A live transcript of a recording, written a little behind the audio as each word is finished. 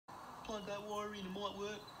plug that wire in, it might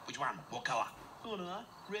work. Which one? What colour? I don't know.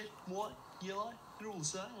 Red, white, yellow. They're all the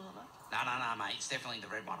same, aren't they? No, mate. It's definitely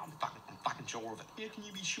the red one. I'm fucking sure of it. How can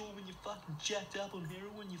you be sure when you're fucking jacked up on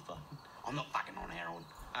heroin, you fucking... I'm not fucking on heroin.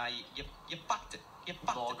 You fucked it. You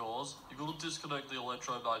fucked it. Guys, you got to disconnect the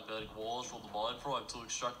electromagnetic wires from the mindframe to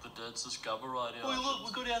extract the densest gamma radiation. Oh, look,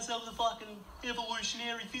 we've got ourselves a fucking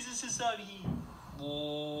evolutionary physicist over here.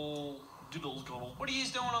 Whoa, diddle's gone on. What are you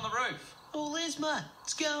doing on the roof? Oh, Les, mate,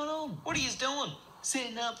 what's going on? What are you doing?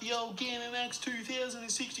 Setting up the old Gamma Max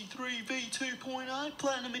 2063 V2.0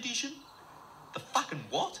 Platinum Edition. The fucking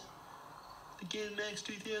what? The Gamma Max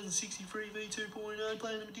 2063 V2.0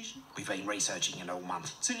 Platinum Edition. We've been researching it all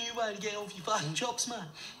month. It's a new way to get off your fucking chops, mate.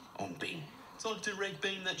 On beam. It's like a direct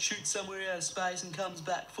beam that shoots somewhere out of space and comes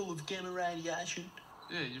back full of gamma radiation.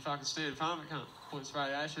 Yeah, you fucking standard farmer cunt. Points of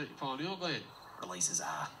radiation at your pineal gland. Releases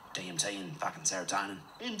DMT and fucking serotonin.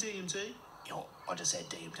 And DMT. Yo, I just said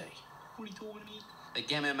DMT. What are you talking about? The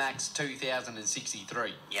Gamma Max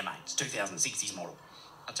 2063. Yeah, mate, it's 2060s model.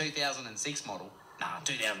 A 2006 model? Nah,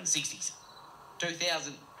 2060s.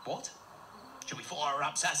 2000... What? Should we fire her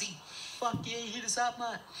up, Sassy? Fuck yeah, hit us up,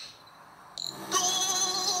 mate.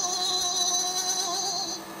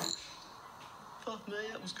 Fuck me,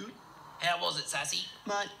 that was good. How was it, Sassy?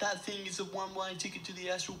 Mate, that thing is a one-way ticket to the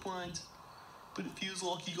astral planes. But it feels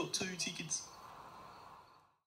like you got two tickets.